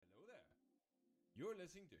You're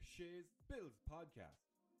listening to Shiz Bills podcast.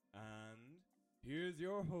 And here's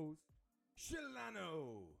your host,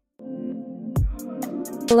 Shilano.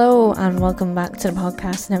 Hello and welcome back to the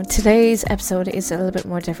podcast. Now today's episode is a little bit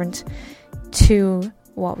more different to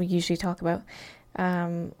what we usually talk about.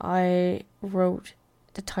 I wrote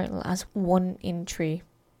the title as 1 in 3.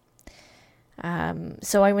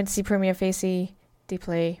 So I went to see Prima Facie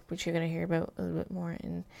play, which you're going to hear about a little bit more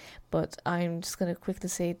in, but I'm just going to quickly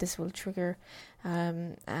say this will trigger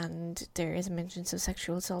and there is mentions of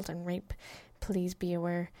sexual assault and rape. Please be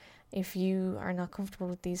aware. If you are not comfortable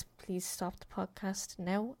with these, please stop the podcast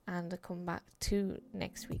now and come back to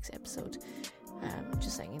next week's episode.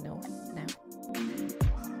 Just letting you know now.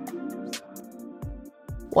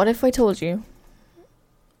 What if I told you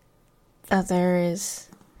that there is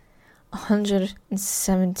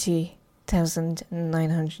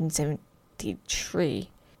 170,973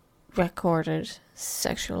 recorded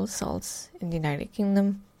sexual assaults in the United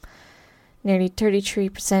Kingdom? Nearly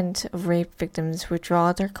 33% of rape victims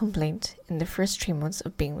withdraw their complaint in the first 3 months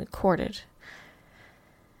of being recorded.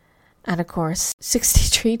 And of course,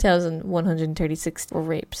 63,136 were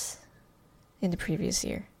rapes in the previous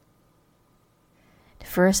year. The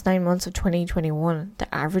first 9 months of 2021,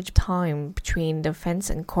 the average time between the offence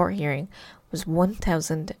and court hearing was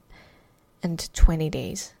 1,020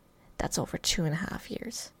 days. That's over 2.5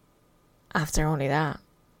 years. After only that,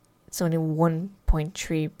 it's only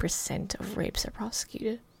 1.3% of rapes are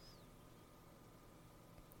prosecuted.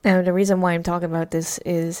 Now, the reason why I'm talking about this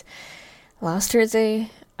is last Thursday,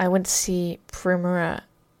 I went to see Prima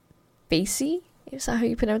Facie, is that how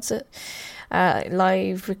you pronounce it?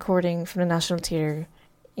 Live recording from the National Theatre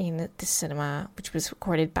in the cinema, which was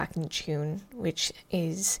recorded back in June, which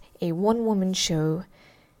is a one-woman show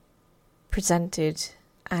presented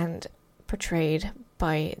and portrayed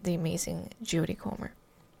by the amazing Jodie Comer.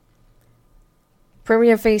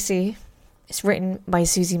 Prima Facie is written by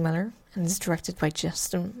Susie Miller and is directed by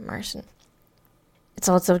Justin Martin. It's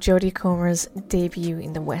also Jodie Comer's debut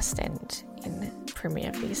in the West End in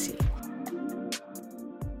Prima Facie.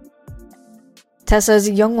 Tessa is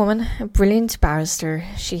a young woman, a brilliant barrister.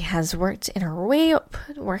 She has worked in her way up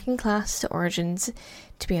working class to origins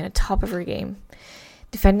to be on the top of her game,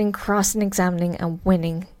 defending, crossing, examining and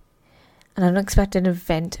winning. An unexpected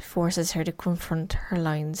event forces her to confront her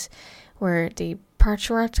lines, where the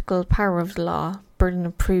patriarchal power of the law, burden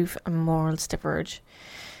of proof and morals diverge.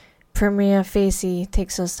 Prima Facie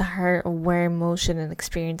takes us to her where emotion and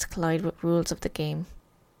experience collide with rules of the game.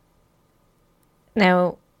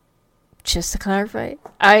 Now, just to clarify,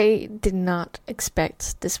 I did not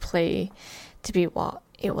expect this play to be what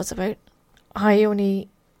it was about. I only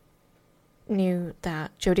knew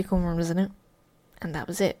that Jodie Comer was in it, and that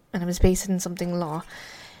was it. And it was based in something law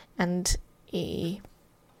and a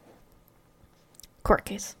court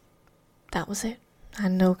case. That was it. I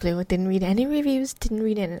had no clue. I didn't read any reviews, didn't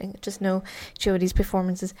read anything. Just know Jodie's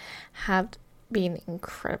performances have been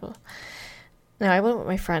incredible. Now, I went with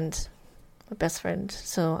my friend, my best friend,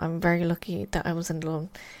 so I'm very lucky that I wasn't alone.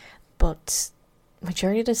 But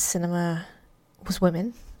majority of the cinema was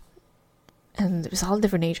women, and it was all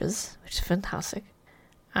different ages, which is fantastic.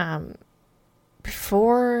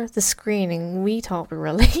 Before the screening, we thought we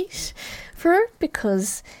were late for it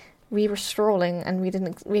because we were strolling and we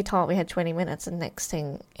thought we had 20 minutes, and next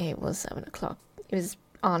thing it was 7 o'clock. It was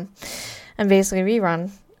on, and basically we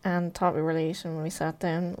ran and thought we were late, and when we sat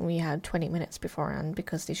down we had 20 minutes beforehand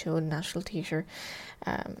because they showed National Theatre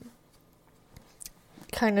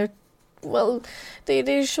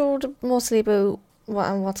they showed mostly about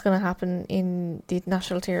what's going to happen in the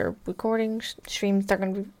National Theatre recording streams they're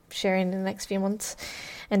going to be sharing in the next few months,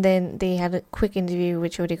 and then they had a quick interview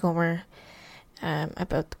with Jodie Comer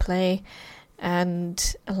about the play,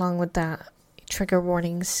 and along with that, trigger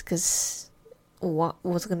warnings, because what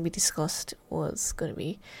was going to be discussed was going to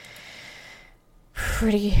be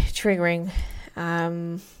pretty triggering.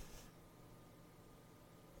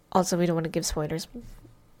 Also, we don't want to give spoilers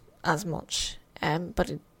as much, but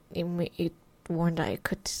it warned that it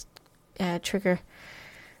could trigger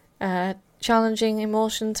challenging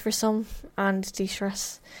emotions for some and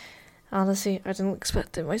de-stress. Honestly, I didn't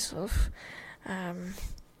expect it myself. And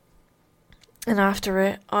after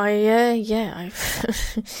it, I've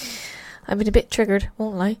I've been a bit triggered,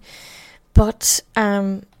 won't lie. But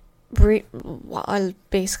what I'll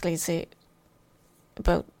basically say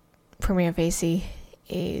about Prima Facie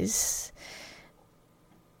is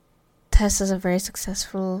Tessa's a very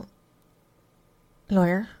successful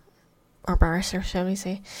lawyer, or barrister, shall we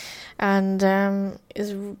say, and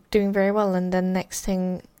is doing very well. And then next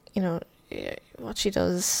thing, you know, what she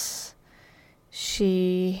does,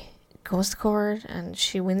 she goes to court and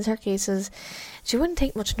she wins her cases. She wouldn't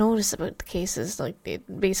take much notice about the cases.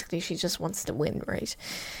 Basically, she just wants to win, right?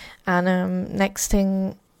 And next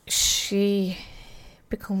thing, she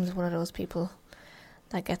becomes one of those people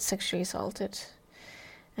that gets sexually assaulted.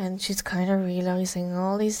 And she's kind of realising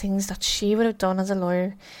all these things that she would have done as a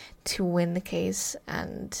lawyer to win the case.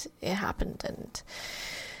 And it happened. And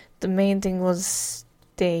the main thing was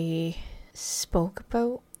they spoke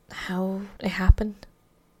about how it happened.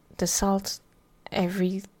 The assault,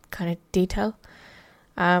 every kind of detail.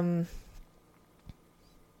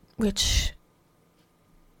 Which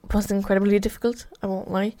was incredibly difficult, I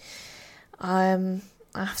won't lie.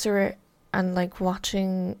 After it, and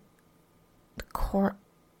watching the court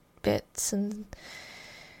bits and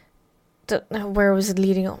where it was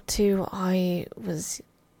leading up to, I was,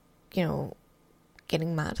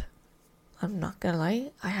 getting mad. I'm not gonna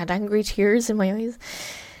lie. I had angry tears in my eyes.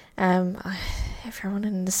 Everyone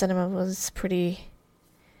in the cinema was pretty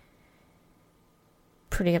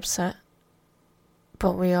upset.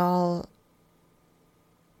 But we all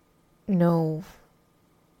know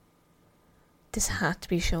this had to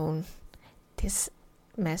be shown. This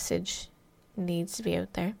message needs to be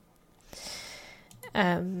out there.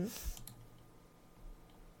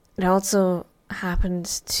 It also happened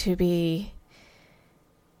to be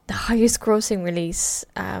the highest grossing release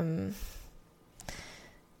in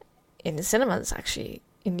the cinemas, actually,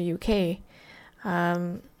 in the UK,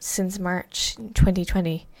 since March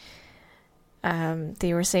 2020.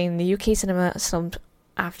 They were saying the UK cinema slumped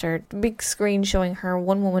after the big screen showing her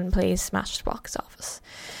one-woman play smashed box office.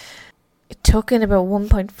 It took in about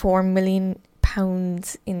 £1.4 million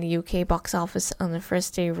in the UK box office on the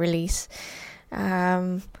first day of release,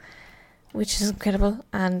 which is incredible,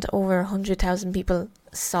 and over 100,000 people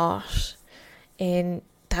saw it.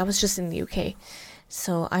 That was just in the UK.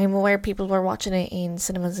 So I'm aware people were watching it in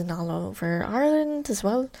cinemas in all over Ireland as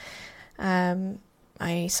well.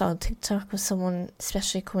 I saw a TikTok with someone,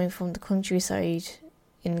 especially coming from the countryside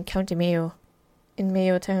in County Mayo, in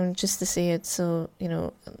Mayo Town, just to see it. So,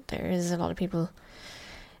 there is a lot of people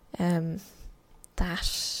that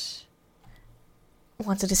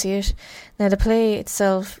wanted to see it. Now, the play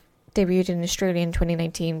itself debuted in Australia in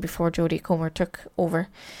 2019 before Jodie Comer took over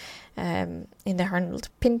in the Harold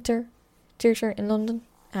Pinter Theatre in London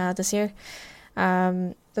this year.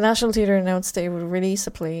 The National Theatre announced they would release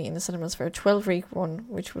a play in the cinemas for a 12-week run,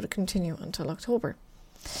 which would continue until October.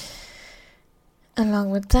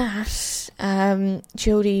 Along with that,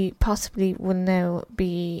 Jodie possibly will now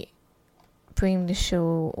be bringing the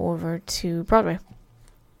show over to Broadway.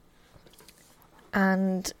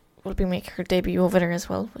 And will be making her debut over there as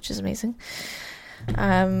well, which is amazing.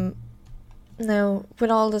 Now,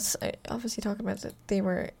 with all this, obviously talking about that, they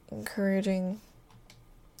were encouraging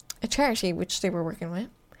a charity which they were working with,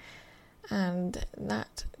 and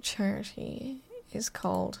that charity is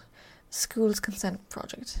called Schools Consent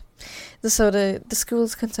Project. So the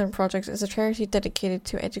Schools Consent Project is a charity dedicated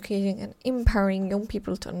to educating and empowering young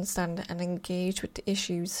people to understand and engage with the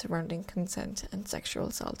issues surrounding consent and sexual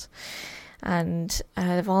assault. And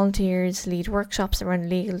the volunteers lead workshops around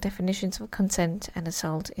legal definitions of consent and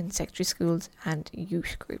assault in secondary schools and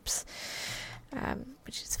youth groups,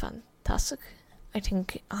 which is fantastic. I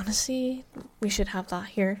think, honestly, we should have that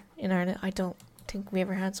here in Ireland. I don't think we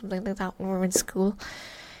ever had something like that when we were in school,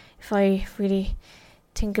 if I really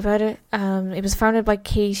think about it. It was founded by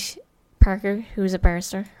Kate Parker, who is a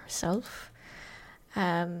barrister herself.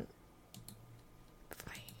 Oh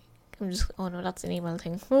no, that's an email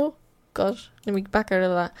thing. Oh God, let me back out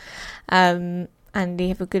of that. And they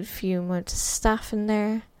have a good few amount of staff in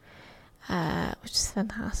there, which is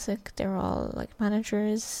fantastic. They're all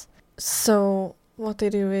managers. So what they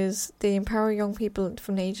do is they empower young people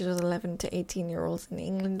from the ages of 11 to 18 year olds in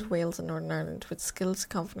England, Wales and Northern Ireland with skills,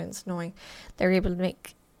 confidence, knowing they're able to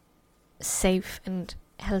make safe and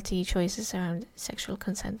healthy choices around sexual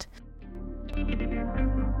consent.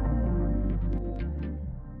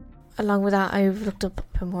 Along with that, I've looked up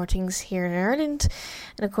more things here in Ireland,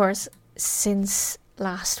 and of course, since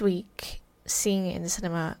last week, seeing it in the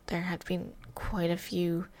cinema, there had been quite a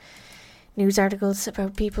few news articles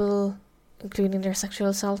about people including their sexual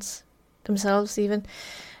assaults themselves even.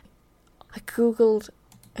 I googled,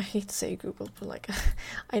 I hate to say googled, but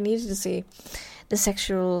I needed to see the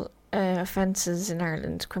sexual offences in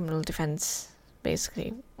Ireland, criminal defence,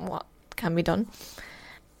 basically, what can be done.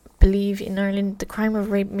 Believe in Ireland, the crime of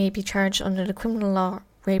rape may be charged under the Criminal Law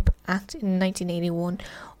Rape Act in 1981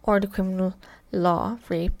 or the Criminal Law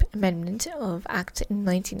Rape Amendment of Act in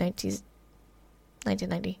 1990.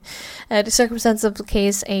 The circumstances of the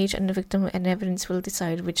case, age and the victim and evidence will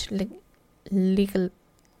decide which legal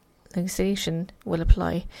legislation will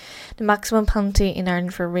apply. The maximum penalty in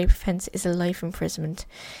Ireland for a rape offence is a life imprisonment.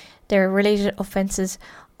 There are related offences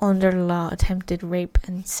under the law: attempted rape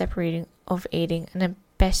and separating of aiding and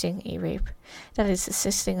abetting a rape. That is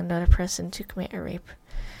assisting another person to commit a rape.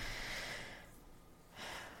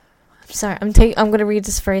 Sorry, I'm going to read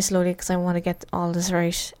this very slowly because I want to get all this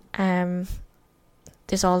right.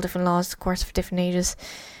 There's all different laws, of course, for different ages.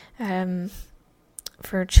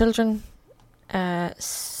 For children,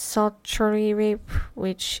 sorcery rape,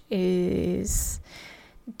 which is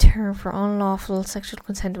a term for unlawful sexual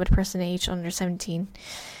consent with a person aged under 17,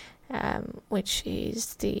 which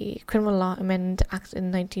is the Criminal Law Amendment Act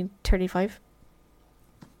in 1935.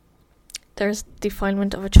 There's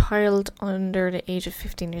defilement of a child under the age of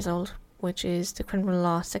 15 years old, which is the Criminal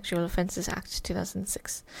Law Sexual Offences Act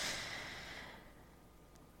 2006.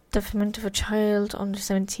 Defilement of a child under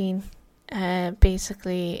 17,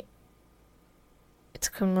 basically, it's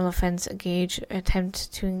a criminal offence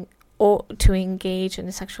attempt to engage in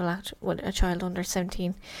a sexual act with a child under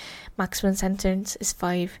 17. Maximum sentence is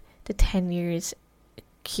 5 to 10 years.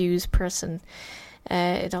 Accused person.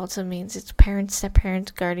 It also means it's parent,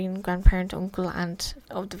 step-parent, guardian, grandparent, uncle, aunt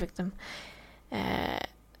of the victim.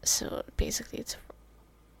 So basically it's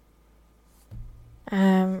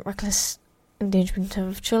reckless endangerment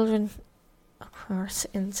of children, of course,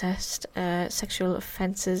 incest, sexual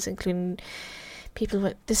offences, including people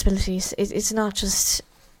with disabilities. It's not just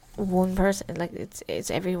one person, like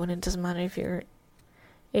it's everyone. It doesn't matter if you're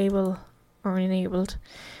able or enabled.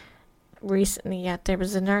 Recently, there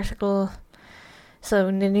was an article. So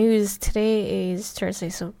in the news, today is Thursday,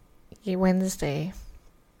 so Wednesday,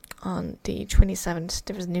 on the 27th,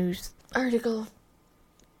 there was a news article.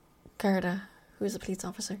 Garda, who is a police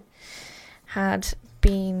officer, had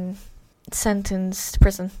been sentenced to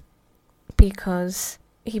prison because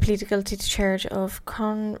he pleaded guilty to charge of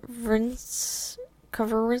coercive,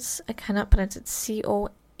 I cannot pronounce it,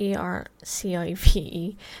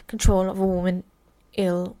 coercive, control of a woman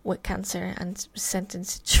ill with cancer, and was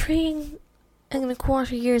sentenced to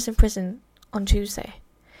 3.25 years in prison on Tuesday.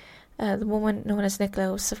 The woman, known as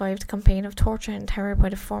Nicola, survived a campaign of torture and terror by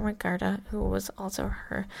the former Garda, who was also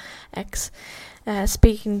her ex.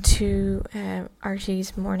 Speaking to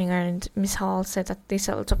RT's Morning Ireland, Miss Hall said that they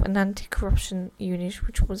settled up an anti-corruption unit,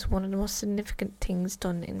 which was one of the most significant things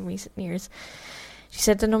done in recent years. She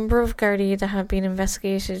said the number of Gardaí that have been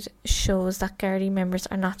investigated shows that Gardaí members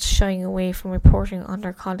are not shying away from reporting on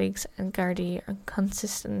their colleagues, and Gardaí are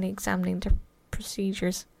consistently examining their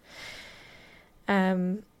procedures.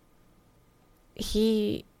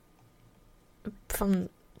 He, from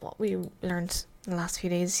what we learned in the last few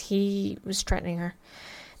days, he was threatening her,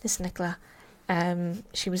 this Nicola.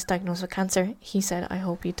 She was diagnosed with cancer. He said, "I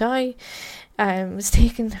hope you die." Was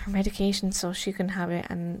taking her medication so she can have it,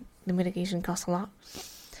 and the medication costs a lot.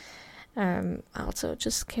 Also,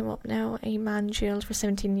 just came up now, a man jailed for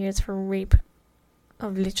 17 years for rape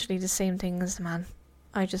of literally the same thing as the man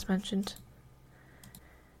I just mentioned.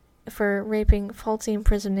 For raping, falsely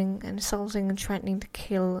imprisoning, and assaulting and threatening to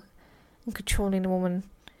kill and controlling a woman,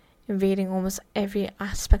 invading almost every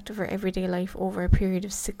aspect of her everyday life over a period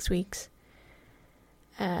of 6 weeks.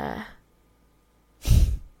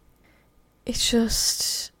 It's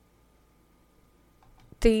just,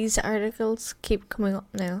 these articles keep coming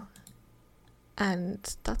up now,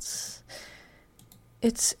 and that's,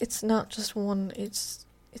 it's not just one, it's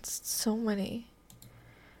so many.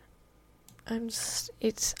 I don't know,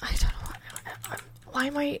 why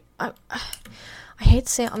am I hate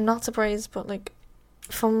to say it, I'm not surprised, but like,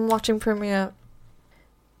 from watching Prima,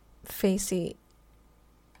 Facie,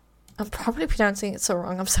 I'm probably pronouncing it so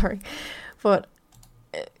wrong, I'm sorry, but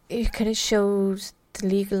it kind of shows the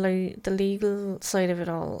legal side of it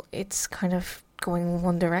all. It's kind of going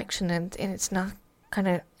one direction, and it's not kind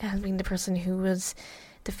of helping the person who was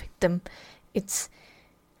the victim. It's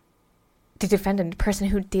the defendant, the person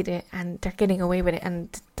who did it, and they're getting away with it. And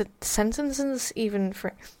the sentences, even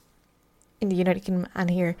for in the United Kingdom and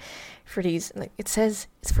here, for these, like, it says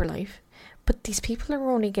it's for life, but these people are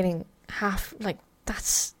only getting half. Like,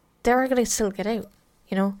 they're gonna still get out.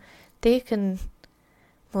 You know, they can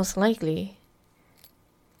most likely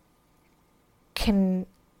can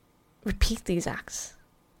repeat these acts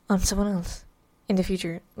on someone else in the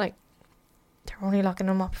future. Like, they're only locking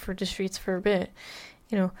them up for the streets for a bit,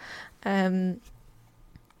 you know.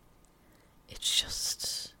 It's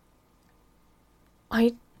just,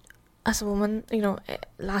 as a woman, you know,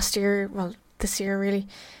 this year really,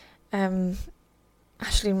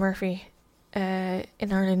 Ashling Murphy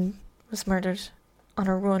in Ireland was murdered on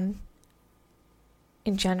a run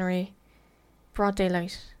in January, broad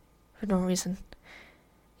daylight, for no reason.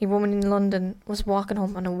 a woman in London was walking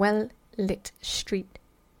home on a well-lit street,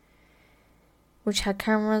 which had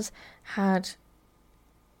cameras, had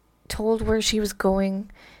told where she was going.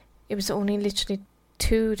 It was only literally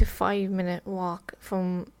 2 to 5 minute walk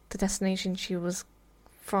from the destination she was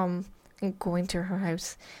from and going to her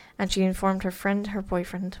house. And she informed her friend, her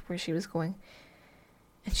boyfriend, where she was going.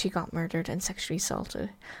 And she got murdered and sexually assaulted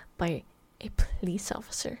by a police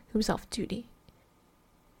officer who was off duty.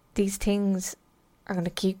 These things are going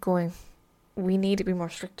to keep going. We need to be more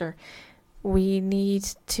stricter. We need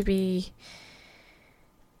to be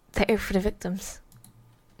there for the victims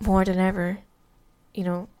more than ever. You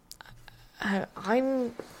know,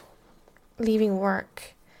 I'm leaving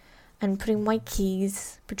work and putting my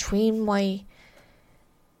keys between my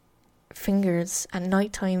fingers at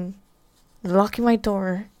night time, locking my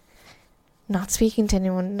door, not speaking to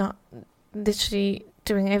anyone, not literally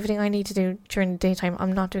doing everything I need to do during the daytime.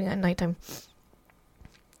 I'm not doing it at night time.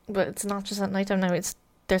 But it's not just at night time now.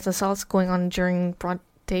 There's assaults going on during broad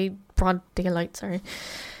daylight. Sorry,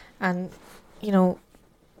 and you know,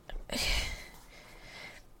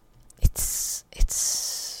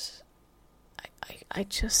 I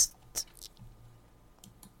just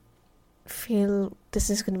feel this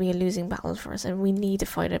is going to be a losing battle for us, and we need to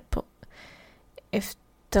fight it. But if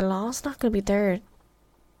the law's not going to be there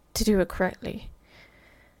to do it correctly,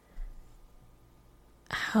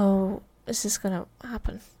 how is this going to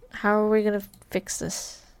happen? How are we going to fix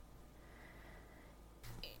this?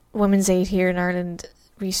 Women's Aid here in Ireland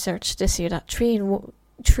researched this year that 3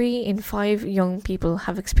 in 5 young people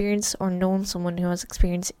have experienced or known someone who has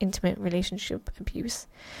experienced intimate relationship abuse.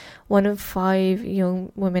 1 in 5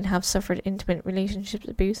 young women have suffered intimate relationship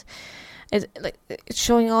abuse. It's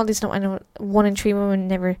showing all these. I know 1 in 3 women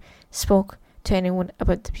never spoke to anyone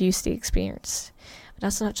about the abuse they experienced. But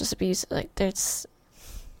that's not just abuse. Like, there's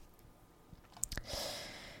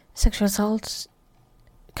sexual assault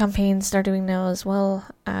campaigns they're doing now as well.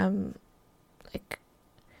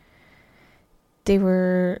 They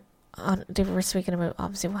were speaking about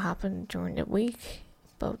obviously what happened during the week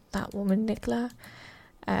about that woman Nicola.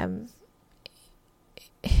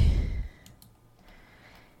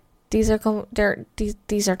 These are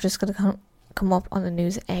just going to come up on the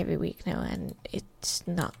news every week now, and it's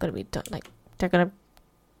not going to be done. Like, they're going to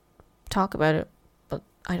talk about it, but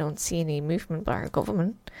I don't see any movement by our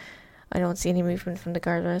government. I don't see any movement from the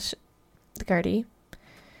Gardaí,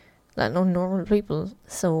 let alone normal people.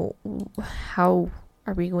 So how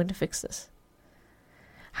are we going to fix this?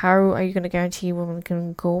 How are you going to guarantee women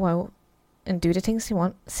can go out and do the things they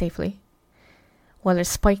want safely while they're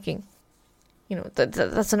spiking? You know,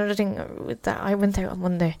 that's another thing with that. I went out on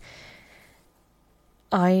Monday.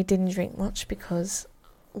 I didn't drink much because,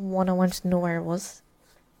 one, I wanted to know where I was.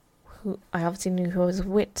 I obviously knew who I was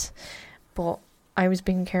with, but I was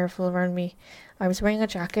being careful around me. I was wearing a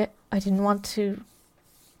jacket. I didn't want to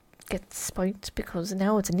get spiked because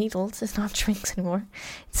now it's needles. It's not drinks anymore.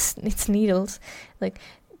 It's needles. Like,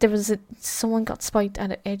 there was someone got spiked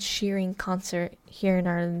at an Ed Sheeran concert here in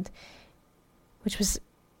Ireland, which was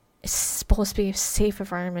supposed to be a safe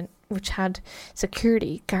environment, which had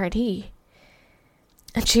security, Gardaí,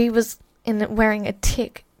 and she was wearing a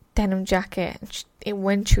thick denim jacket, and it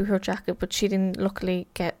went through her jacket, but she didn't luckily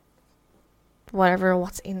get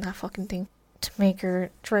what's in that fucking thing to make her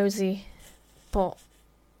drowsy. But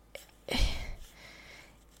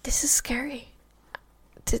this is scary.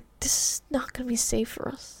 This is not going to be safe for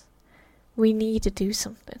us. We need to do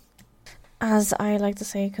something. As I like to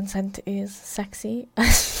say, consent is sexy.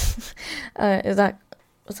 That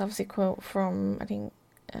was obviously a quote from, I think,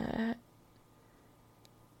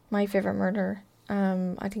 My Favorite Murder.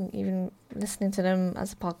 I think even listening to them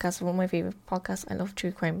as a podcast, one of my favorite podcasts. I love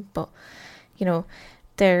true crime, but you know,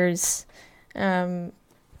 there's there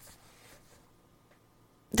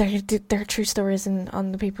are true stories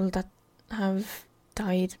on the people that have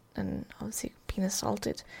died and obviously been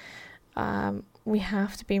assaulted. We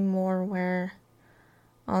have to be more aware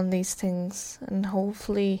on these things, and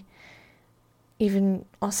hopefully even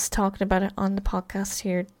us talking about it on the podcast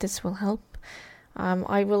here, this will help.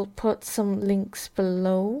 I will put some links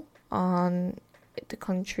below on the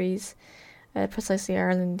countries, precisely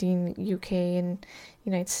Ireland, the UK and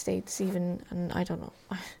United States even, and I don't know,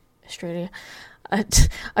 Australia.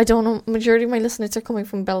 I don't know, majority of my listeners are coming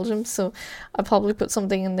from Belgium, so I'll probably put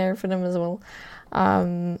something in there for them as well.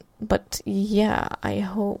 But yeah, I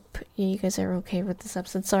hope you guys are okay with this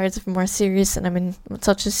episode. Sorry, it's more serious, and I'm in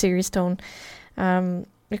such a serious tone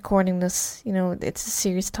recording this. You know, it's a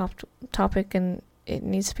serious topic, and it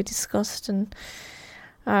needs to be discussed. And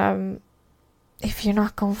if you're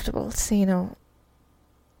not comfortable, say no.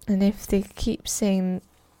 And if they keep saying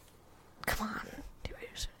come on, do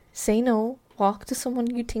it. Say no. Walk to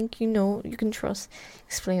someone you think you know, you can trust.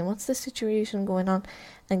 Explain what's the situation going on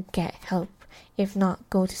and get help. If not,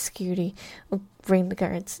 go to security or ring the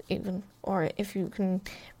guards even. Or if you can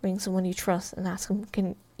ring someone you trust and ask them,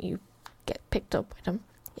 can you get picked up by them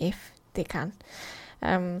if they can.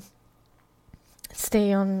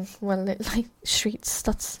 Stay on well-lit streets.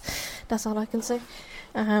 That's all I can say.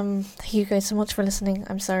 Thank you guys so much for listening.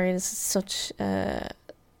 I'm sorry this is such a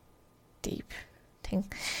deep thing.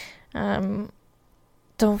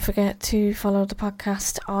 Don't forget to follow the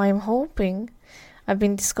podcast. I've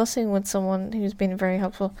been discussing with someone who's been very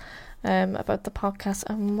helpful about the podcast.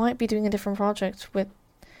 I might be doing a different project with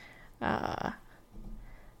us.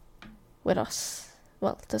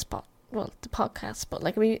 Well, the podcast,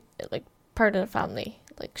 but we part of the family,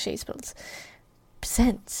 like Shea Spills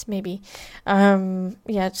Presents, maybe.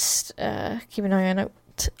 Just keep an eye out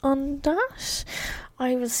on that.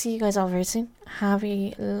 I will see you guys all very soon. Have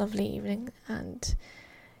a lovely evening, and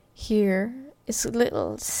here is a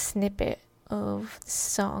little snippet of the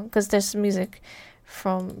song, because there's music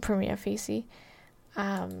from Prima Facie.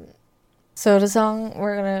 So the song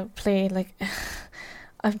we're gonna play,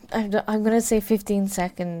 I'm gonna say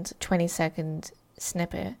 15-second, 20-second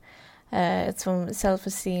snippet. It's from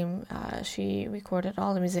Self-Esteem. She recorded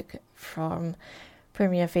all the music from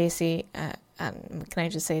Prima Facie, and can I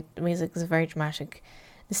just say the music is very dramatic.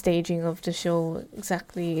 The staging of the show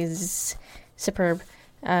exactly is superb.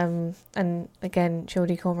 And again,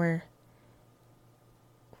 Jodie Comer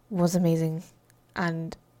was amazing,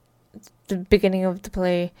 and the beginning of the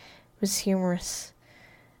play was humorous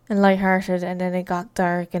and lighthearted, and then it got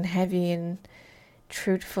dark and heavy and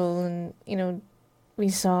truthful, and we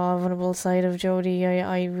saw a vulnerable side of Jodie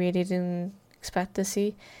I really didn't expect to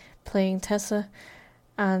see playing Tessa.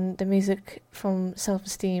 And the music from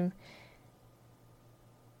Self-Esteem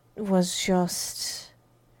was just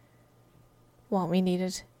what we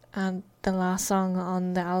needed. And the last song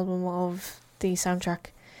on the album of the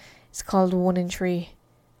soundtrack is called 1 in 3.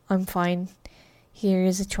 I'm Fine. Here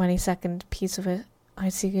is a 20-second piece of it.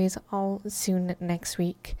 I'll see you guys all soon next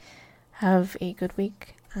week. Have a good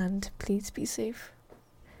week, and please be safe.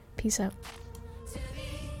 Peace out.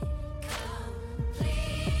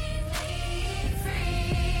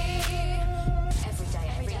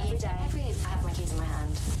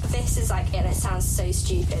 This is and it sounds so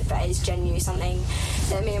stupid, but it's genuinely something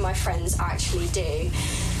that me and my friends actually do.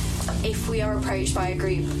 If we are approached by a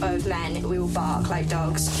group of men, we will bark like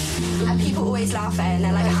dogs. And people always laugh at it, and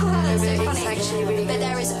they're like, oh, that's so funny. Actually really but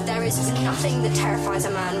there is nothing that terrifies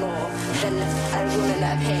a man more than a woman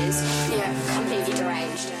that appears completely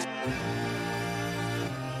deranged.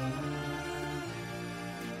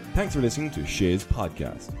 Thanks for listening to Shay's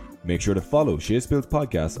podcast. Make sure to follow Shea Spills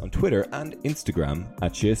Podcast on Twitter and Instagram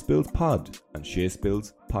at Shea Spills Pod and Shea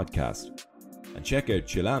Spills Podcast. And check out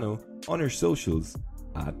Chilano on her socials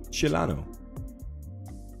at Chilano.